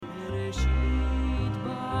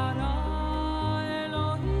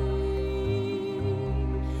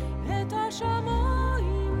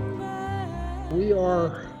We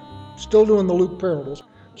are still doing the Luke parables.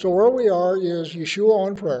 So where we are is Yeshua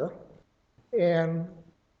on prayer, and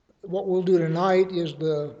what we'll do tonight is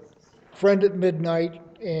the friend at midnight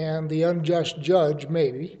and the unjust judge,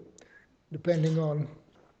 maybe, depending on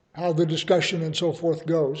how the discussion and so forth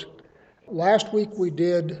goes. Last week we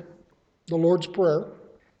did the Lord's Prayer.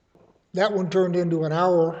 That one turned into an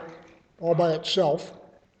hour all by itself.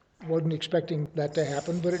 Wasn't expecting that to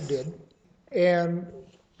happen, but it did. And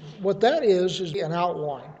what that is an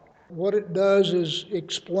outline. What it does is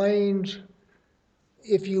explains,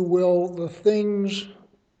 if you will, the things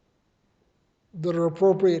that are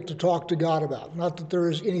appropriate to talk to God about. Not that there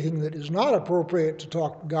is anything that is not appropriate to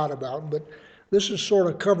talk to God about, but this is sort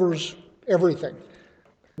of covers everything.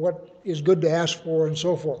 What is good to ask for and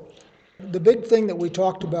so forth. The big thing that we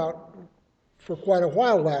talked about for quite a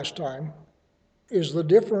while last time is the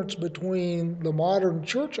difference between the modern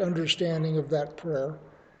church understanding of that prayer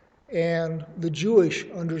and the Jewish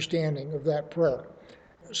understanding of that prayer.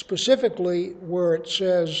 Specifically where it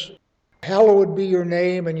says, "Hallowed be your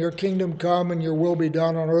name, and your kingdom come, and your will be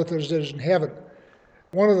done on earth as it is in heaven."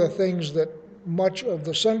 One of the things that much of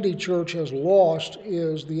the Sunday church has lost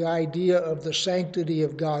is the idea of the sanctity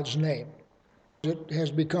of God's name. It has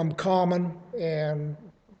become common and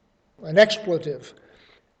an expletive,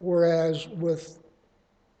 whereas with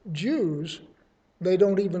Jews, they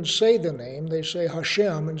don't even say the name. They say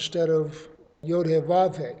Hashem instead of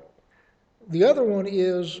Yod-Heh-Vav-Heh. The other one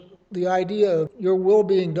is the idea of your will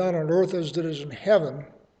being done on earth as it is in heaven.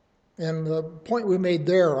 And the point I made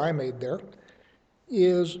there,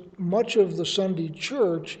 is much of the Sunday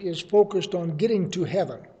church is focused on getting to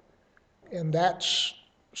heaven. And that's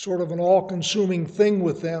sort of an all-consuming thing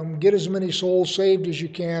with them. Get as many souls saved as you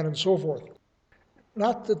can and so forth.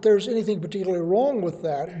 Not that there's anything particularly wrong with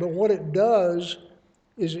that, but what it does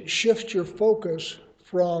is it shifts your focus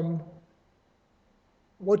from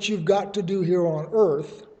what you've got to do here on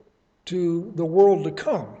earth to the world to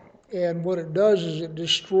come. And what it does is it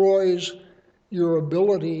destroys your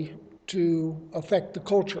ability to affect the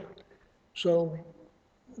culture. So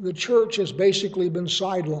the church has basically been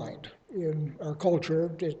sidelined in our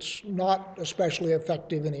culture. It's not especially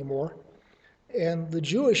effective anymore. And the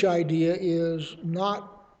Jewish idea is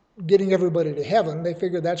not getting everybody to heaven. They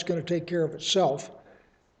figure that's going to take care of itself.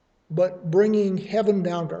 But bringing heaven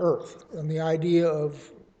down to earth. And the idea of,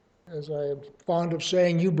 as I am fond of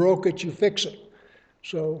saying, you broke it, you fix it.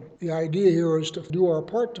 So the idea here is to do our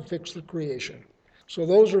part to fix the creation. So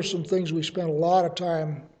those are some things we spent a lot of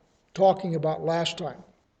time talking about last time.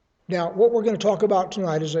 Now, what we're going to talk about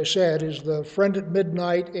tonight, as I said, is the friend at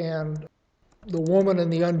midnight and the woman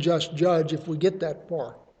and the unjust judge, if we get that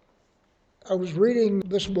far. I was reading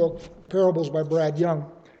this book, Parables by Brad Young,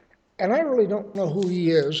 and I really don't know who he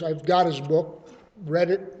is. I've got his book, read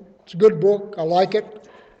it. It's a good book. I like it.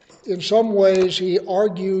 In some ways, he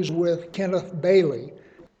argues with Kenneth Bailey.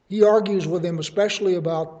 He argues with him especially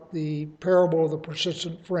about the parable of the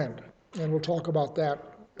persistent friend, and we'll talk about that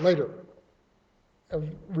later. Of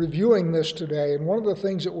reviewing this today, and one of the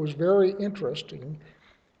things that was very interesting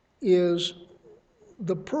is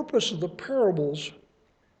the purpose of the parables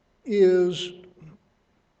is,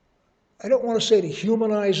 I don't want to say to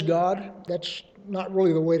humanize God, that's not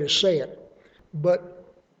really the way to say it, but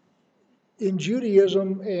in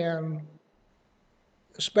Judaism, and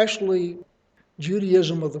especially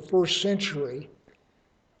Judaism of the first century,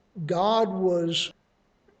 God was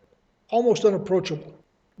almost unapproachable.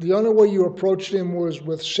 The only way you approached him was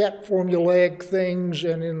with set formulaic things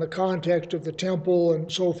and in the context of the temple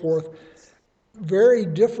and so forth. Very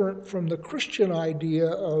different from the Christian idea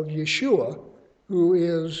of Yeshua, who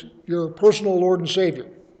is your personal Lord and Savior.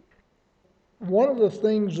 One of the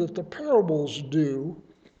things that the parables do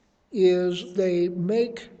is they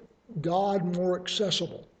make God more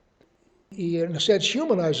accessible. He, in a sense,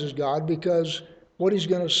 humanizes God because what he's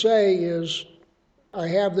going to say is, I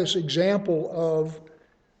have this example of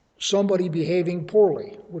somebody behaving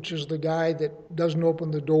poorly, which is the guy that doesn't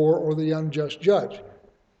open the door or the unjust judge.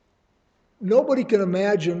 Nobody can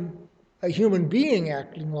imagine a human being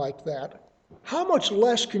acting like that. How much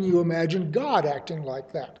less can you imagine God acting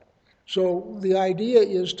like that? So the idea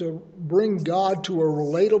is to bring God to a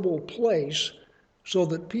relatable place so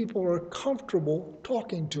that people are comfortable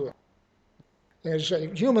talking to him. As I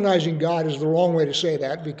say, humanizing God is the wrong way to say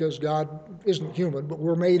that because God isn't human, but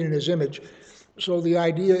we're made in his image. So the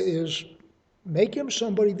idea is make him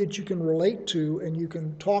somebody that you can relate to and you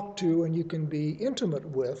can talk to and you can be intimate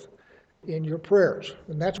with in your prayers.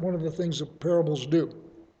 And that's one of the things that parables do.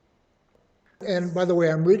 And by the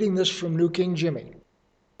way, I'm reading this from New King Jimmy.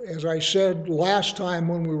 As I said last time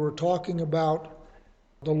when we were talking about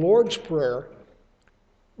the Lord's Prayer,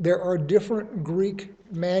 there are different Greek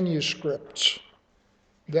manuscripts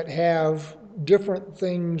that have different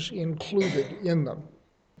things included in them.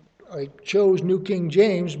 I chose New King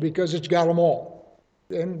James because it's got them all.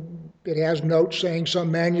 And it has notes saying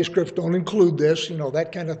some manuscripts don't include this,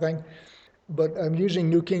 that kind of thing. But I'm using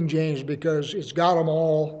New King James because it's got them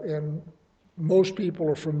all, and most people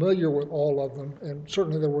are familiar with all of them, and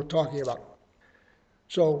certainly they're worth talking about.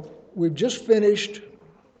 So we've just finished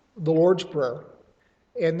the Lord's Prayer,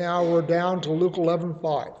 and now we're down to Luke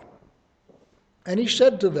 11:5. And he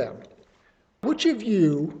said to them, "Which of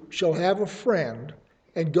you shall have a friend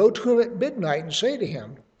and go to him at midnight and say to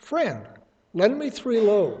him, 'Friend, lend me 3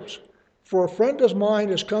 loaves, for a friend of mine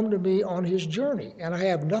has come to me on his journey, and I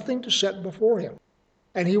have nothing to set before him.'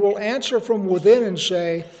 And he will answer from within and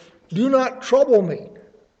say, 'Do not trouble me.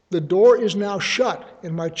 The door is now shut,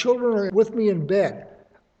 and my children are with me in bed.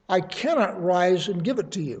 I cannot rise and give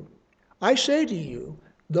it to you.' I say to you,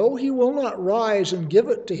 though he will not rise and give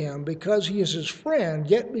it to him because he is his friend,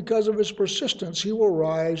 yet because of his persistence he will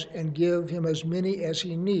rise and give him as many as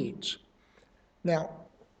he needs." Now,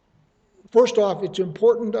 first off, it's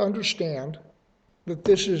important to understand that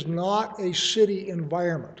this is not a city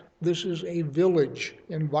environment. This is a village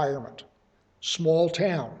environment, small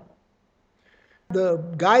town. The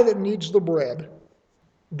guy that needs the bread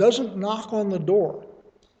doesn't knock on the door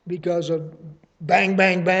because a bang,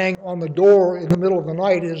 bang, bang on the door in the middle of the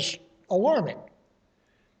night is alarming.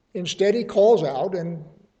 Instead, he calls out, and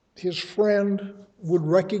his friend would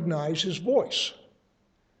recognize his voice.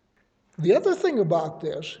 The other thing about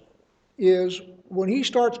this is when he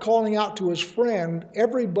starts calling out to his friend,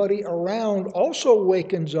 everybody around also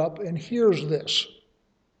wakens up and hears this.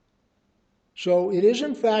 So it is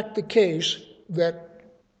in fact the case that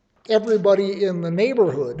everybody in the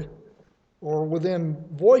neighborhood or within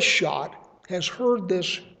voice shot has heard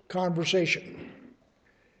this conversation.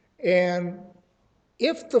 And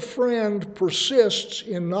if the friend persists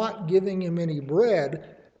in not giving him any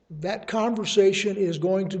bread, that conversation is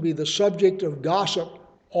going to be the subject of gossip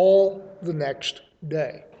all the next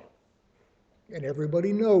day. And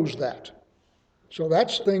everybody knows that. So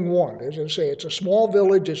that's thing one. As I say, it's a small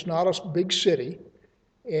village, it's not a big city,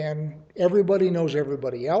 and everybody knows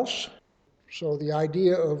everybody else. So the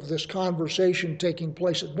idea of this conversation taking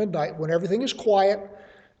place at midnight when everything is quiet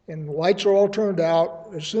and the lights are all turned out,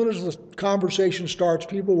 as soon as the conversation starts,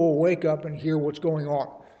 people will wake up and hear what's going on.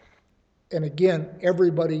 And again,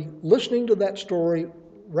 everybody listening to that story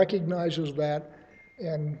recognizes that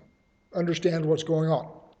and understands what's going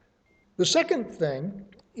on. The second thing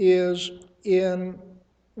is in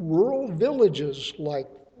rural villages like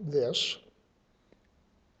this,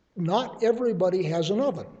 not everybody has an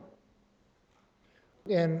oven.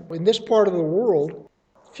 And in this part of the world,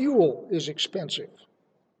 fuel is expensive.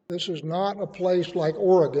 This is not a place like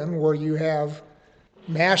Oregon where you have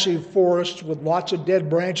massive forests with lots of dead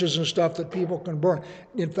branches and stuff that people can burn.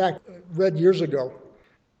 In fact, I read years ago,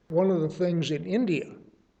 one of the things in India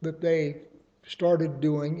that they started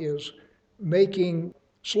doing is making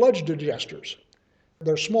sludge digesters.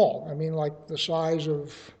 They're small, like the size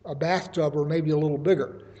of a bathtub or maybe a little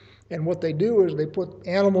bigger. And what they do is they put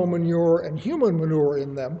animal manure and human manure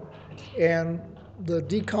in them, and the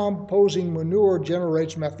decomposing manure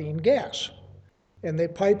generates methane gas. And they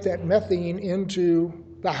pipe that methane into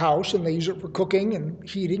the house, and they use it for cooking and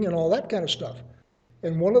heating and all that kind of stuff.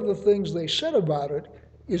 And one of the things they said about it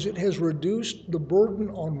is it has reduced the burden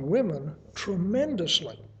on women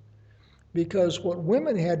tremendously. Because what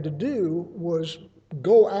women had to do was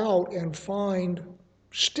go out and find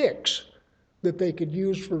sticks that they could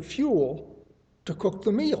use for fuel to cook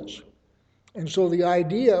the meals. And so the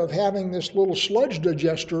idea of having this little sludge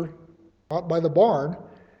digester out by the barn,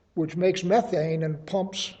 which makes methane and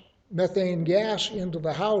pumps methane gas into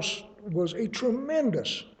the house, was a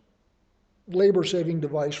tremendous labor-saving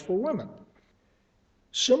device for women.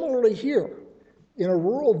 Similarly here, in a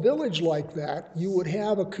rural village like that, you would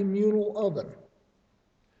have a communal oven.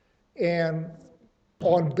 And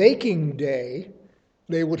on baking day,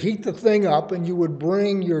 they would heat the thing up and you would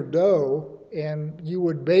bring your dough and you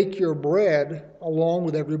would bake your bread along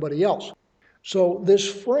with everybody else. So this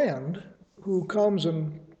friend who comes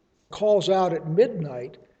and calls out at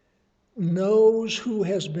midnight knows who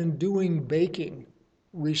has been doing baking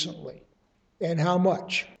recently and how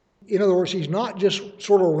much. In other words, he's not just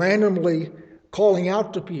sort of randomly calling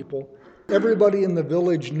out to people. Everybody in the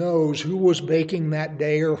village knows who was baking that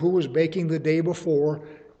day or who was baking the day before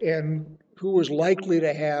and who was likely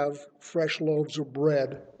to have fresh loaves of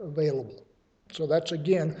bread available. So that's,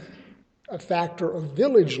 again, a factor of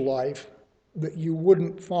village life that you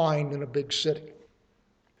wouldn't find in a big city.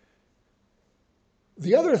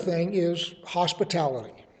 The other thing is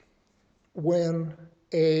hospitality. When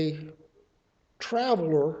a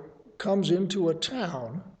traveler comes into a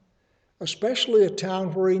town, especially a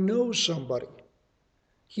town where he knows somebody,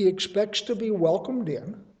 he expects to be welcomed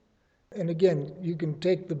in. And again, you can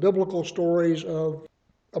take the biblical stories of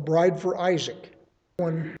a bride for Isaac.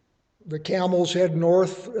 When the camels head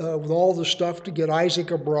north with all the stuff to get Isaac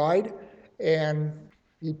a bride, and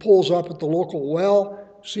he pulls up at the local well,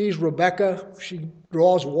 sees Rebekah, she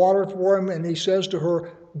draws water for him, and he says to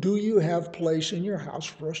her, "Do you have place in your house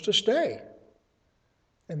for us to stay?"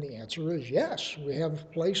 And the answer is yes, we have a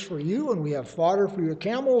place for you, and we have fodder for your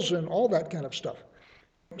camels, and all that kind of stuff.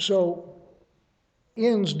 So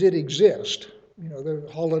inns did exist, the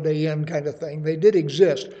Holiday Inn kind of thing. They did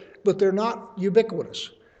exist, but they're not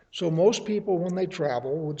ubiquitous. So most people, when they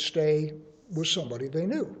travel, would stay with somebody they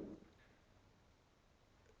knew.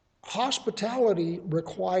 Hospitality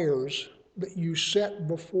requires that you set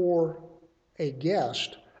before a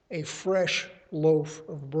guest a fresh loaf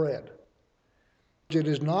of bread. It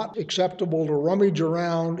is not acceptable to rummage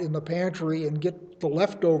around in the pantry and get the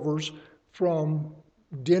leftovers from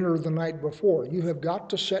dinner the night before. You have got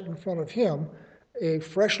to set in front of him a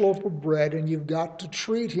fresh loaf of bread, and you've got to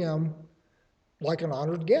treat him like an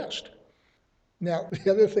honored guest. Now,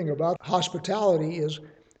 the other thing about hospitality is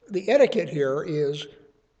the etiquette here is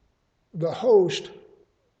the host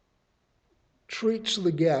treats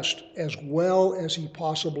the guest as well as he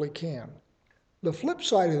possibly can. The flip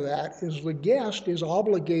side of that is the guest is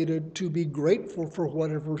obligated to be grateful for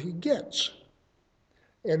whatever he gets.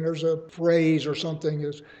 And there's a phrase or something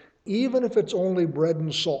is, even if it's only bread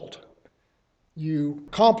and salt, you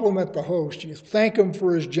compliment the host, you thank him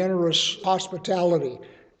for his generous hospitality,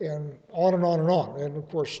 and on and on and on. And of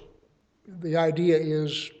course, the idea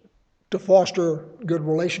is to foster good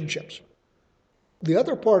relationships. The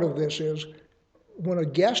other part of this is when a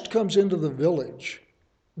guest comes into the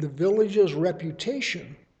village's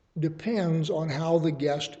reputation depends on how the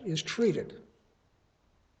guest is treated.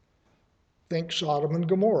 Think Sodom and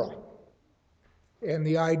Gomorrah. And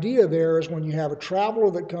the idea there is when you have a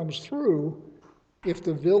traveler that comes through, if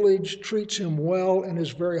the village treats him well and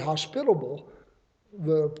is very hospitable,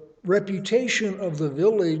 the reputation of the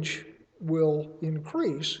village will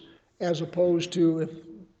increase, as opposed to if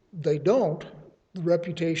they don't, the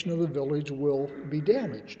reputation of the village will be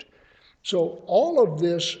damaged. So all of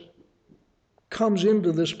this comes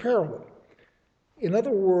into this parable. In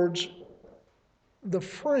other words, the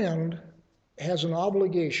friend has an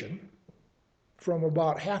obligation from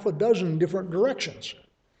about half a dozen different directions.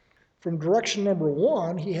 From direction number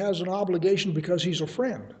one, he has an obligation because he's a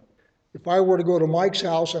friend. If I were to go to Mike's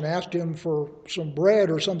house and ask him for some bread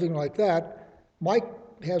or something like that, Mike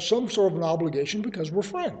has some sort of an obligation because we're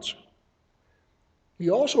friends. He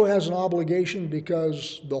also has an obligation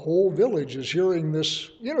because the whole village is hearing this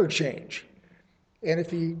interchange. And if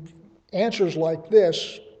he answers like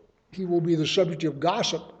this, he will be the subject of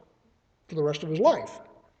gossip for the rest of his life.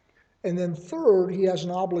 And then third, he has an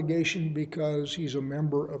obligation because he's a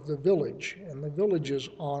member of the village, and the village's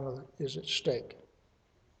honor is at stake.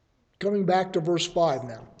 Coming back to verse 5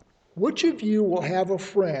 now. Which of you will have a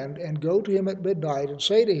friend and go to him at midnight and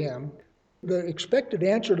say to him, the expected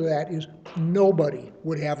answer to that is nobody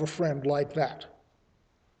would have a friend like that.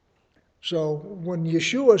 So when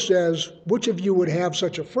Yeshua says, which of you would have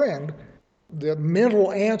such a friend, the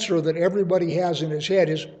mental answer that everybody has in his head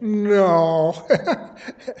is, no,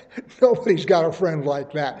 nobody's got a friend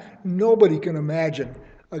like that. Nobody can imagine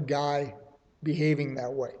a guy behaving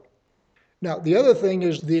that way. Now, the other thing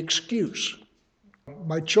is the excuse.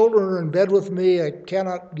 My children are in bed with me, I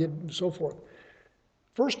cannot get, and so forth.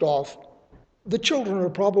 First off, the children are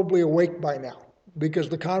probably awake by now because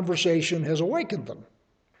the conversation has awakened them.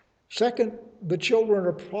 Second, the children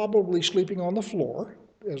are probably sleeping on the floor,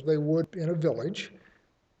 as they would in a village,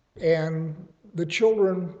 and the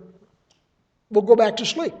children will go back to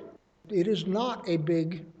sleep. It is not a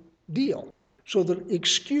big deal. So the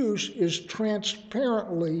excuse is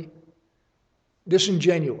transparently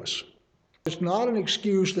disingenuous. It's not an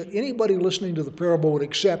excuse that anybody listening to the parable would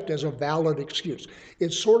accept as a valid excuse.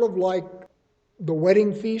 It's sort of like the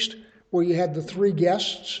wedding feast where you had the three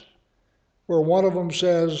guests, where one of them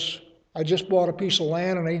says, I just bought a piece of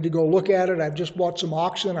land and I need to go look at it. I've just bought some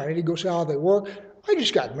oxen. I need to go see how they work. I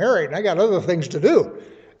just got married and I got other things to do.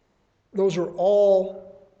 Those are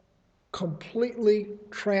all completely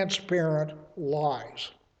transparent lies.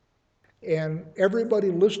 And everybody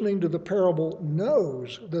listening to the parable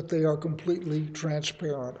knows that they are completely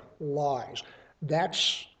transparent lies.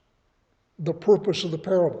 That's the purpose of the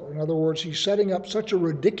parable. In other words, he's setting up such a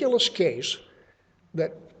ridiculous case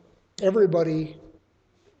that everybody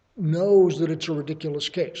knows that it's a ridiculous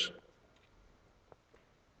case.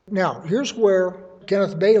 Now, here's where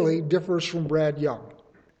Kenneth Bailey differs from Brad Young.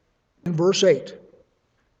 In verse 8,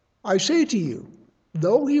 I say to you,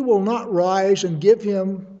 though he will not rise and give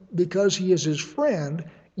him because he is his friend,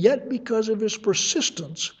 yet because of his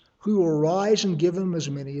persistence, he will rise and give him as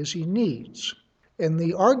many as he needs. And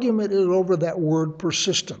the argument is over that word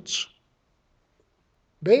persistence.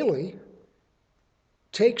 Bailey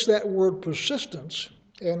takes that word persistence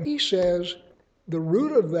and he says the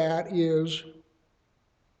root of that is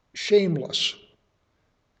shameless,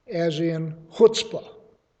 as in chutzpah.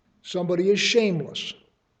 Somebody is shameless.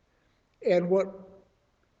 And what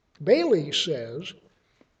Bailey says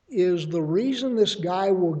is the reason this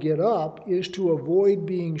guy will get up is to avoid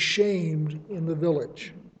being shamed in the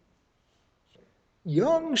village.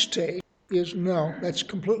 Young's take is no, that's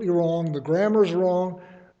completely wrong. The grammar's wrong.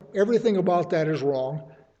 Everything about that is wrong.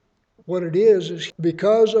 What it is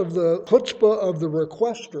because of the chutzpah of the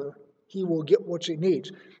requester, he will get what he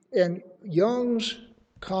needs. And Young's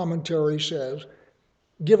commentary says,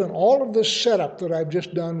 given all of this setup that I've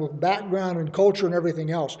just done with background and culture and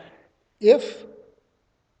everything else, if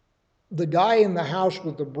the guy in the house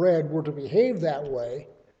with the bread were to behave that way,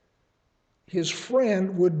 his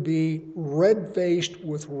friend would be red-faced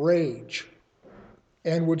with rage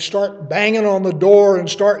and would start banging on the door and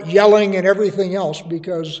start yelling and everything else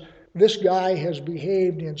because this guy has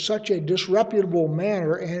behaved in such a disreputable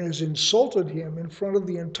manner and has insulted him in front of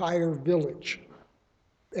the entire village.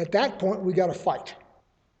 At that point, we got to fight.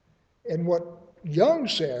 And what Young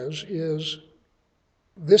says is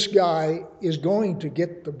this guy is going to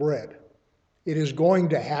get the bread. It is going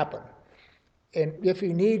to happen. And if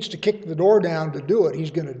he needs to kick the door down to do it,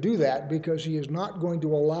 he's going to do that because he is not going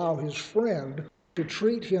to allow his friend to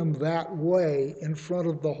treat him that way in front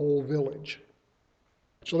of the whole village.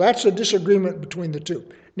 So that's a disagreement between the two.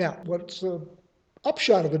 Now, what's the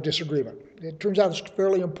upshot of the disagreement? It turns out it's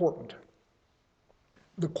fairly important.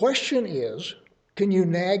 The question is, can you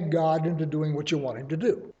nag God into doing what you want him to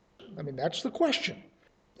do? I mean, that's the question.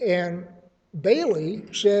 And Bailey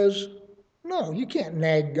says, no, you can't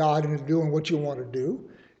nag God into doing what you want to do.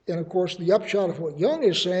 And of course, the upshot of what Young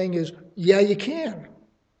is saying is, yeah, you can.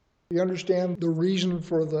 You understand the reason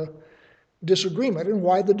for the disagreement and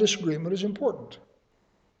why the disagreement is important.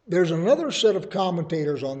 There's another set of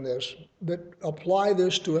commentators on this that apply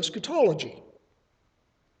this to eschatology,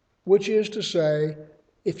 which is to say,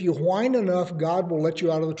 if you whine enough, God will let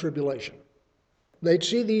you out of the tribulation. They'd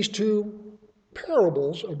see these two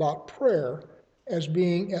parables about prayer as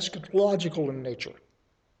being eschatological in nature.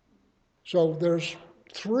 So there's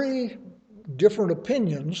three different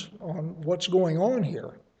opinions on what's going on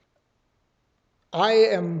here. I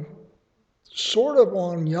am sort of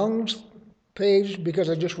on Young's page because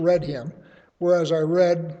I just read him, whereas I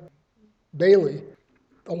read Bailey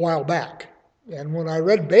a while back. And when I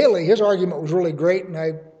read Bailey, his argument was really great, and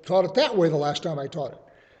I taught it that way the last time I taught it.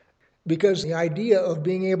 Because the idea of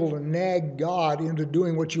being able to nag God into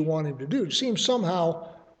doing what you want him to do seems somehow,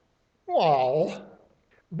 well,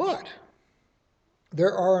 but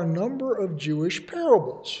there are a number of Jewish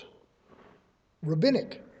parables,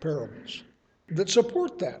 rabbinic parables, that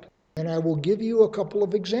support that. And I will give you a couple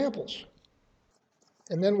of examples.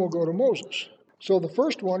 And then we'll go to Moses. So the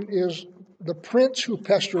first one is the prince who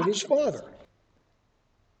pestered his father.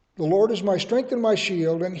 The Lord is my strength and my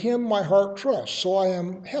shield, and him my heart trusts, so I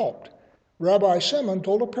am helped. Rabbi Simon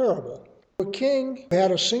told a parable. A king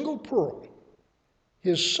had a single pearl.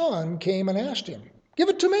 His son came and asked him, give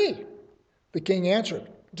it to me. The king answered,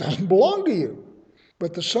 it doesn't belong to you.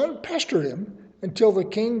 But the son pestered him until the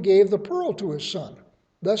king gave the pearl to his son.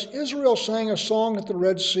 Thus Israel sang a song at the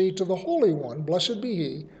Red Sea to the Holy One, blessed be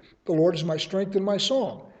he. The Lord is my strength and my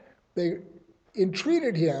song. They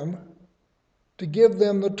entreated him to give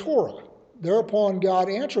them the Torah. Thereupon God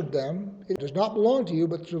answered them, it does not belong to you,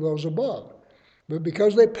 but to those above. But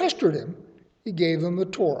because they pestered him, he gave them the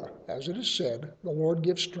Torah. As it is said, the Lord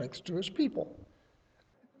gives strength to his people.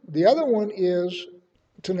 The other one is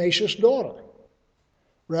tenacious daughter.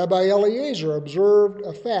 Rabbi Eliezer observed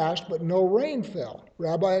a fast, but no rain fell.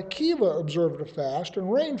 Rabbi Akiva observed a fast,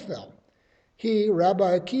 and rain fell. He,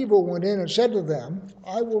 Rabbi Akiva, went in and said to them,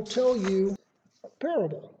 I will tell you a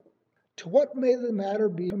parable. To what may the matter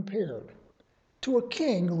be compared? To a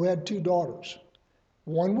king who had two daughters.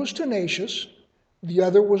 One was tenacious, the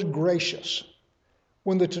other was gracious.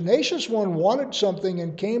 When the tenacious one wanted something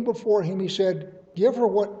and came before him, he said, give her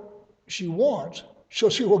what she wants, so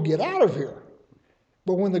she will get out of here.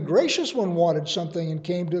 But when the gracious one wanted something and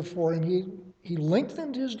came before him, he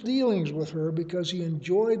lengthened his dealings with her because he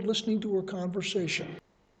enjoyed listening to her conversation.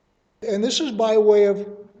 And this is by way of,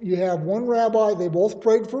 you have one rabbi, they both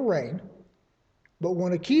prayed for rain, but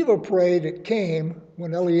when Akiva prayed, it came.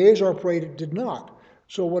 When Eleazar prayed, it did not.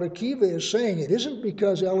 So what Akiva is saying, it isn't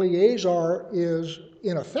because Eleazar is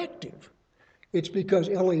ineffective. It's because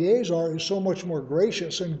Eleazar is so much more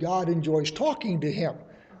gracious and God enjoys talking to him,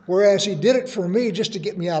 whereas he did it for me just to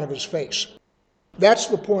get me out of his face. That's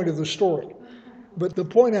the point of the story. But the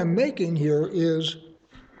point I'm making here is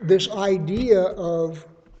this idea of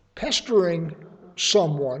pestering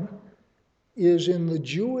someone is in the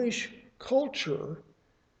Jewish culture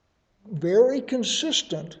very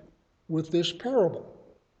consistent with this parable.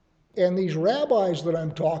 And these rabbis that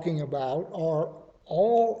I'm talking about are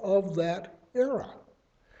all of that era.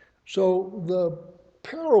 So the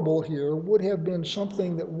parable here would have been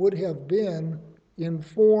something that would have been, in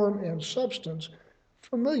form and substance,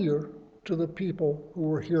 familiar to the people who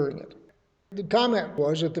were hearing it. The comment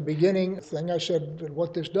was at the beginning thing, I said that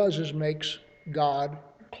what this does is makes God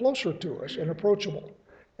closer to us and approachable,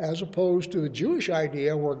 as opposed to the Jewish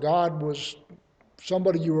idea where God was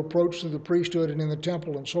somebody you approach through the priesthood and in the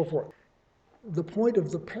temple and so forth. The point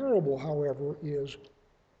of the parable, however, is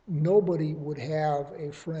nobody would have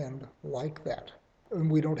a friend like that.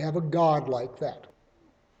 And we don't have a God like that.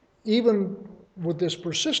 Even with this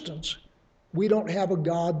persistence, we don't have a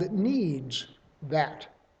God that needs that.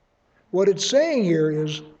 What it's saying here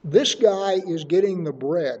is this guy is getting the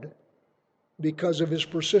bread because of his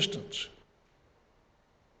persistence.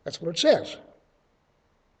 That's what it says.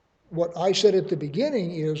 What I said at the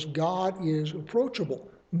beginning is God is approachable.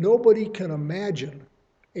 Nobody can imagine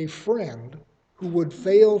a friend who would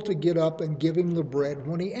fail to get up and give him the bread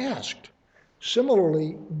when he asked.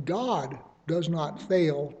 Similarly, God does not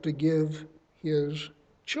fail to give his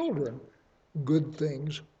children good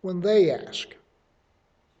things when they ask.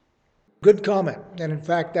 Good comment. And in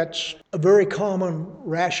fact, that's a very common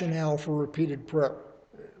rationale for repeated prayer,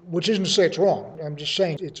 which isn't to say it's wrong. I'm just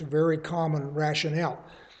saying it's a very common rationale.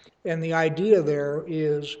 And the idea there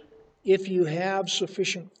is if you have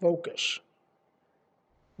sufficient focus,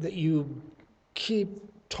 that you keep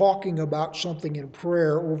talking about something in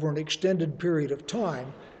prayer over an extended period of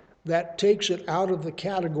time, that takes it out of the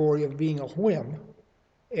category of being a whim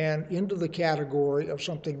and into the category of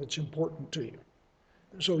something that's important to you.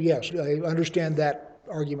 So yes, I understand that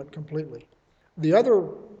argument completely. The other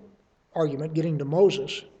argument, getting to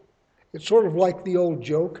Moses, it's sort of like the old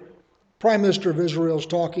joke. Prime Minister of Israel is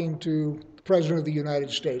talking to the President of the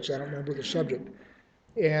United States. I don't remember the subject.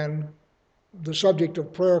 And the subject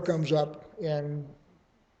of prayer comes up, and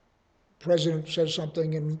the President says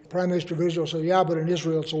something, and Prime Minister of Israel says, yeah, but in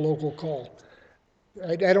Israel it's a local call.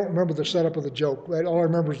 I don't remember the setup of the joke. All I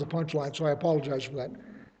remember is the punchline, so I apologize for that.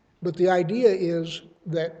 But the idea is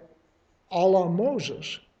that a la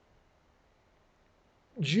Moses,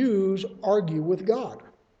 Jews argue with God.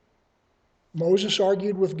 Moses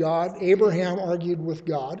argued with God, Abraham argued with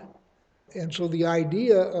God, and so the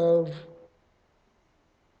idea of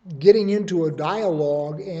getting into a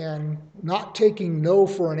dialogue and not taking no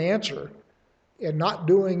for an answer and not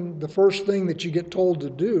doing the first thing that you get told to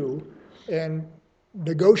do and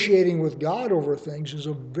negotiating with God over things is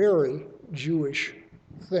a very Jewish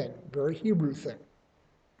thing, very Hebrew thing.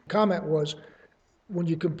 Comment was, when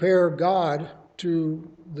you compare God to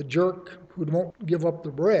the jerk who won't give up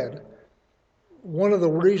the bread, one of the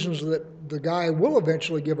reasons that the guy will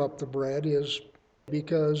eventually give up the bread is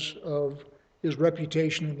because of his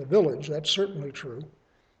reputation in the village. That's certainly true.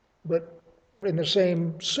 But in the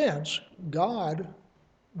same sense, God,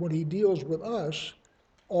 when he deals with us,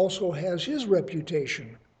 also has his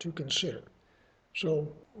reputation to consider.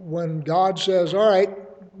 So when God says, all right,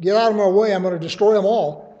 get out of my way, I'm going to destroy them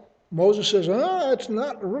all, Moses says, oh, it's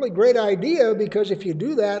not a really great idea, because if you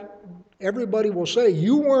do that, everybody will say,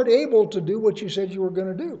 you weren't able to do what you said you were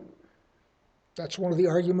going to do. That's one of the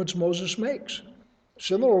arguments Moses makes.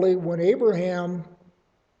 Similarly, when Abraham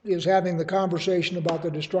is having the conversation about the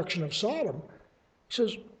destruction of Sodom, he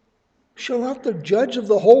says, shall not the judge of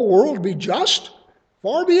the whole world be just?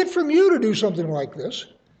 Far be it from you to do something like this.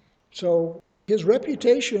 So his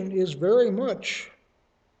reputation is very much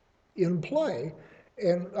in play.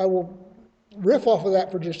 And I will riff off of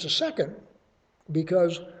that for just a second,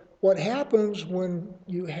 because what happens when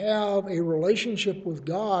you have a relationship with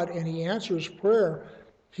God and he answers prayer,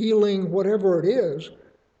 healing, whatever it is,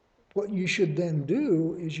 what you should then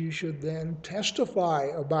do is you should then testify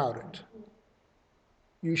about it.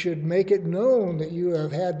 You should make it known that you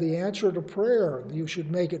have had the answer to prayer. You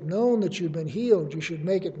should make it known that you've been healed. You should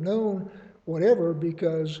make it known whatever,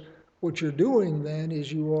 because what you're doing then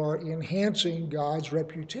is you are enhancing God's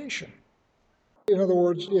reputation. In other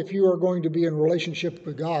words, if you are going to be in relationship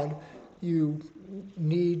with God, you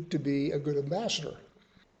need to be a good ambassador.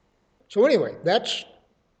 So anyway, that's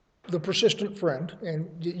the persistent friend, and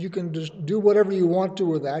you can just do whatever you want to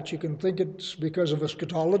with that. You can think it's because of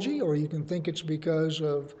eschatology, or you can think it's because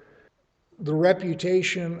of the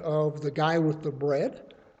reputation of the guy with the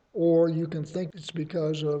bread, or you can think it's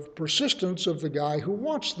because of persistence of the guy who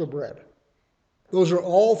wants the bread. Those are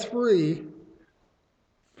all three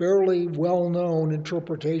fairly well-known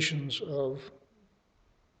interpretations of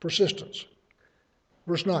persistence.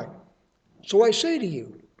 Verse 9. So I say to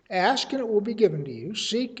you, ask and it will be given to you,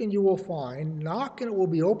 seek and you will find, knock and it will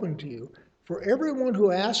be opened to you. For everyone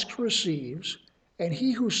who asks receives, and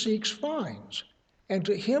he who seeks finds, and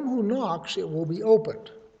to him who knocks it will be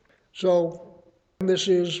opened. So this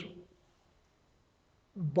is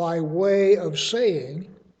by way of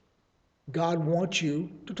saying God wants you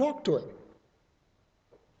to talk to him.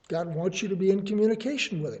 God wants you to be in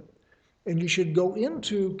communication with him. And you should go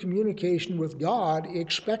into communication with God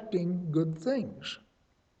expecting good things.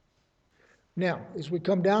 Now, as we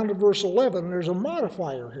come down to verse 11, there's a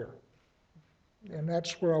modifier here. And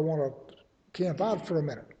that's where I want to camp out for a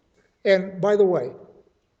minute. And by the way,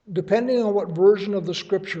 depending on what version of the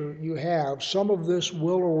scripture you have, some of this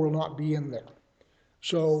will or will not be in there.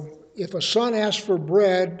 So if a son asks for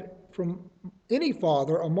bread from any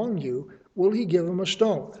father among you, will he give him a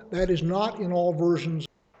stone? That is not in all versions,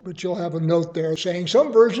 but you'll have a note there saying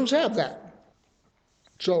some versions have that.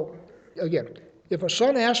 So again, if a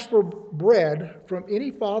son asks for bread from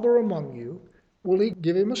any father among you, will he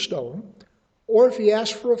give him a stone? Or if he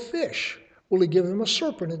asks for a fish, will he give him a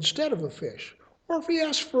serpent instead of a fish? Or if he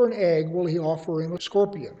asks for an egg, will he offer him a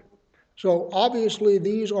scorpion? So obviously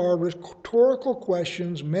these are rhetorical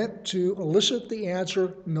questions meant to elicit the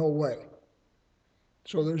answer, no way.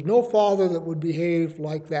 So there's no father that would behave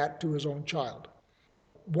like that to his own child.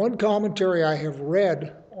 One commentary I have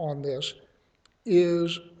read on this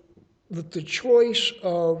is that the choice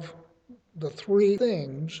of the three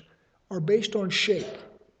things are based on shape.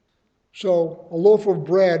 So a loaf of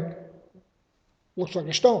bread looks like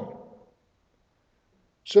a stone.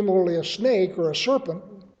 Similarly, a snake or a serpent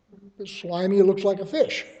is slimy, it looks like a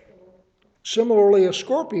fish. Similarly, a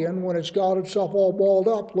scorpion, when it's got itself all balled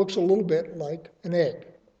up, looks a little bit like an egg.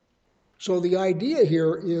 So the idea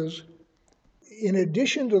here is, in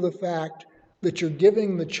addition to the fact that you're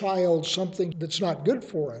giving the child something that's not good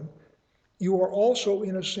for him, you are also,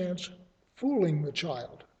 in a sense, fooling the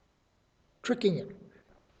child, tricking him.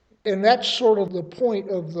 And that's sort of the point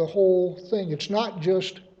of the whole thing. It's not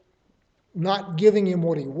just not giving him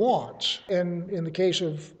what he wants. And in the case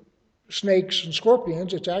of snakes and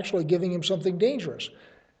scorpions, it's actually giving him something dangerous.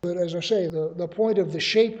 But as I say, the point of the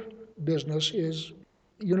shape business is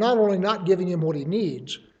you're not only not giving him what he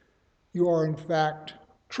needs, you are in fact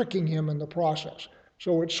tricking him in the process.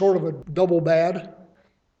 So it's sort of a double bad.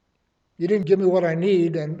 You didn't give me what I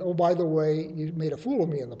need, and oh, by the way, you made a fool of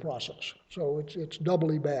me in the process. So it's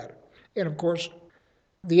doubly bad. And of course,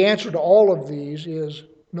 the answer to all of these is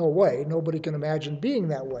no way. Nobody can imagine being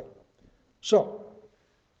that way. So,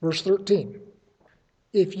 verse 13.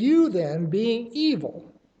 If you then, being evil,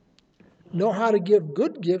 know how to give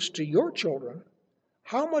good gifts to your children,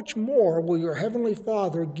 how much more will your heavenly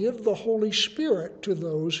Father give the Holy Spirit to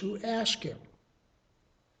those who ask him?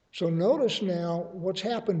 So notice now what's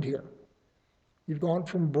happened here. You've gone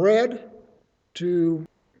from bread to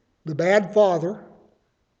the bad father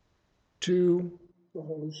to the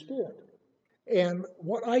Holy Spirit. And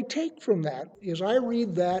what I take from that is I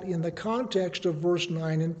read that in the context of verse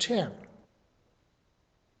 9 and 10.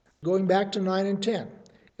 Going back to 9 and 10.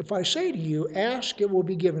 If I say to you, ask, it will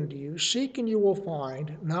be given to you, seek and you will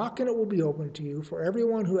find, knock and it will be opened to you, for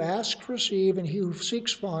everyone who asks receives, and he who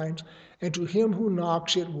seeks finds, and to him who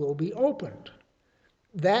knocks it will be opened.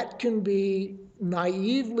 That can be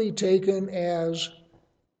naively taken as,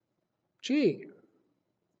 gee,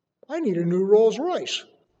 I need a new Rolls Royce.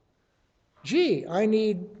 Gee, I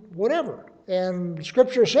need whatever. And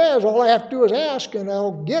Scripture says all I have to do is ask and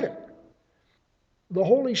I'll get it. The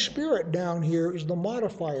Holy Spirit down here is the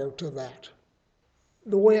modifier to that.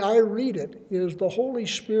 The way I read it is the Holy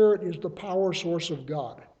Spirit is the power source of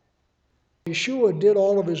God. Yeshua did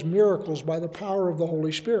all of his miracles by the power of the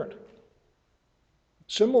Holy Spirit.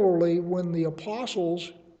 Similarly, when the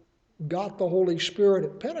apostles got the Holy Spirit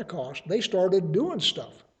at Pentecost, they started doing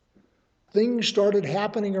stuff. Things started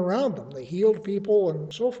happening around them. They healed people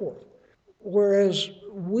and so forth. Whereas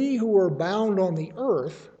we who are bound on the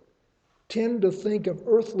earth tend to think of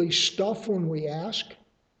earthly stuff when we ask.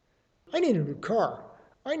 I need a new car.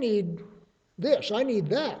 I need this. I need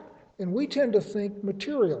that. And we tend to think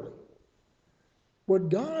materially. What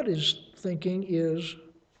God is thinking is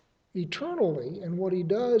eternally. And what he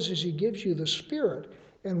does is he gives you the Spirit.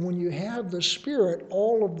 And when you have the Spirit,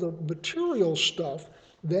 all of the material stuff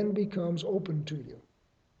then becomes open to you.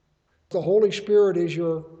 The Holy Spirit is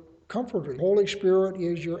your comforter. The Holy Spirit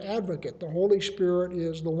is your advocate. The Holy Spirit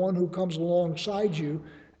is the one who comes alongside you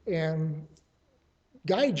and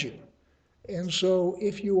guides you. And so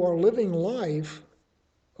if you are living life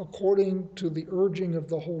according to the urging of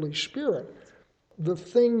the Holy Spirit, the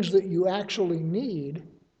things that you actually need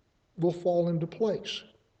will fall into place.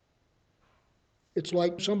 It's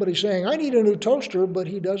like somebody saying, I need a new toaster, but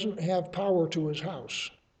he doesn't have power to his house.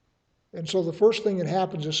 And so the first thing that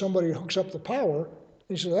happens is somebody hooks up the power,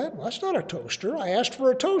 and he says, that's not a toaster. I asked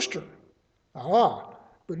for a toaster.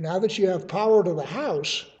 But now that you have power to the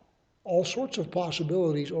house, all sorts of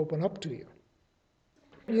possibilities open up to you.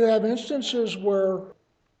 You have instances where,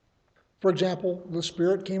 for example, the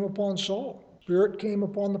Spirit came upon Saul. The Spirit came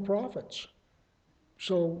upon the prophets.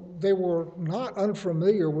 So they were not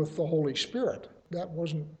unfamiliar with the Holy Spirit. That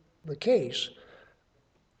wasn't the case.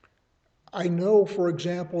 I know, for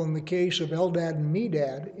example, in the case of Eldad and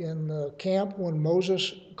Medad, in the camp when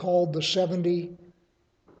Moses called the 70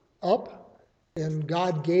 up, and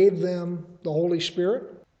God gave them the Holy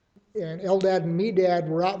Spirit, and Eldad and Medad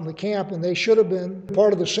were out in the camp, and they should have been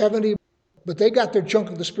part of the 70, but they got their chunk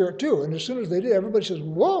of the Spirit too. And as soon as they did, everybody says,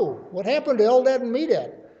 whoa, what happened to Eldad and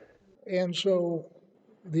Medad? And so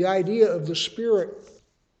the idea of the Spirit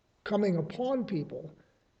coming upon people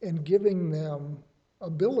and giving them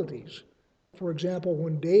abilities. For example,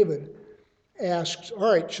 when David asks,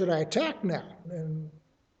 all right, should I attack now? And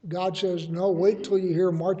God says, no, wait till you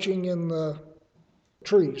hear marching in the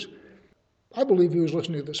trees. I believe he was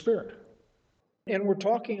listening to the Spirit. And we're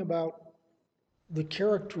talking about the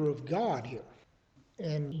character of God here.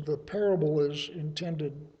 And the parable is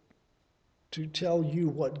intended to tell you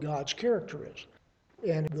what God's character is.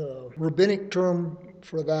 And the rabbinic term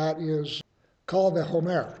for that is kal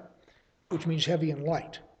v'chomer, which means heavy and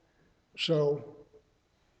light. So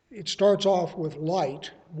it starts off with light,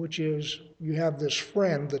 which is you have this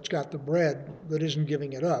friend that's got the bread that isn't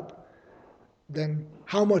giving it up. Then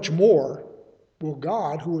how much more will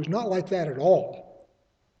God, who is not like that at all,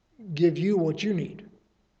 give you what you need?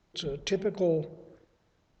 It's a typical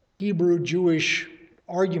Hebrew Jewish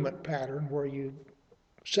argument pattern where you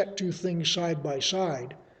set two things side by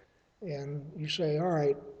side and you say, all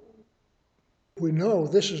right, we know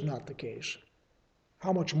this is not the case.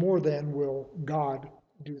 How much more then will God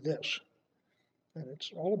do this? And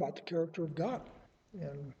it's all about the character of God.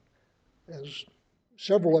 And as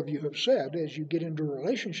several of you have said, as you get into a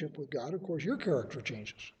relationship with God, of course, your character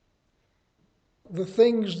changes. The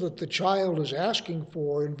things that the child is asking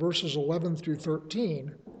for in verses 11 through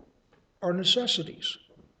 13 are necessities.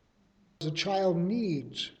 The child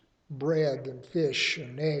needs bread and fish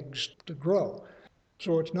and eggs to grow.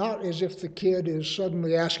 So it's not as if the kid is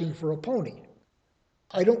suddenly asking for a pony.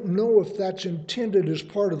 I don't know if that's intended as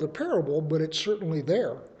part of the parable, but it's certainly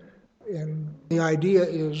there. And the idea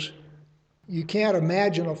is you can't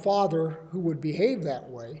imagine a father who would behave that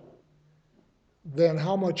way, then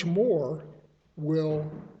how much more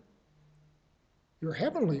will your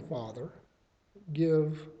heavenly Father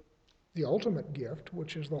give the ultimate gift,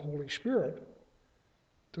 which is the Holy Spirit,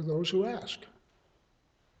 to those who ask?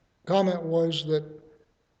 Comment was that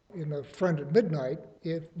in A Friend at Midnight,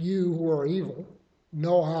 if you who are evil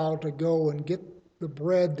know how to go and get the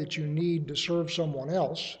bread that you need to serve someone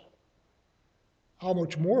else, how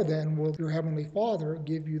much more then will your Heavenly Father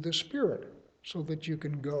give you the Spirit so that you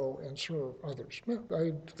can go and serve others? Yeah,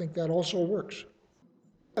 I think that also works.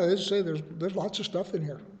 As I say, there's lots of stuff in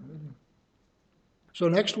here. So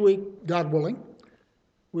next week, God willing,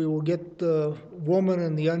 we will get the woman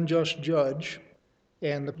and the unjust judge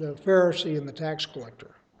and the Pharisee and the tax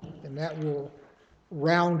collector. And that will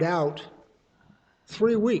round out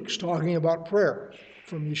 3 weeks talking about prayer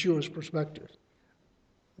from Yeshua's perspective.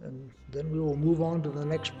 And then we will move on to the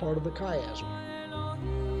next part of the chiasm.